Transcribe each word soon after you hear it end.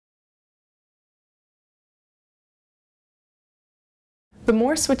The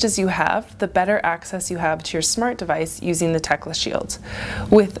more switches you have, the better access you have to your smart device using the Tecla Shield.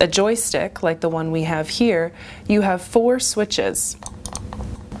 With a joystick, like the one we have here, you have 4 switches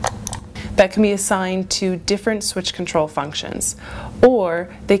that can be assigned to different switch control functions,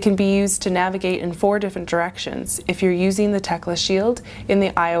 or they can be used to navigate in 4 different directions if you're using the Tecla Shield in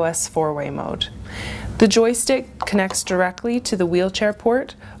the iOS 4-way mode. The joystick connects directly to the wheelchair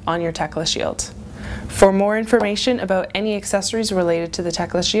port on your Tecla Shield. For more information about any accessories related to the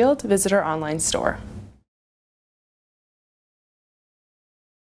Tecla Shield, visit our online store.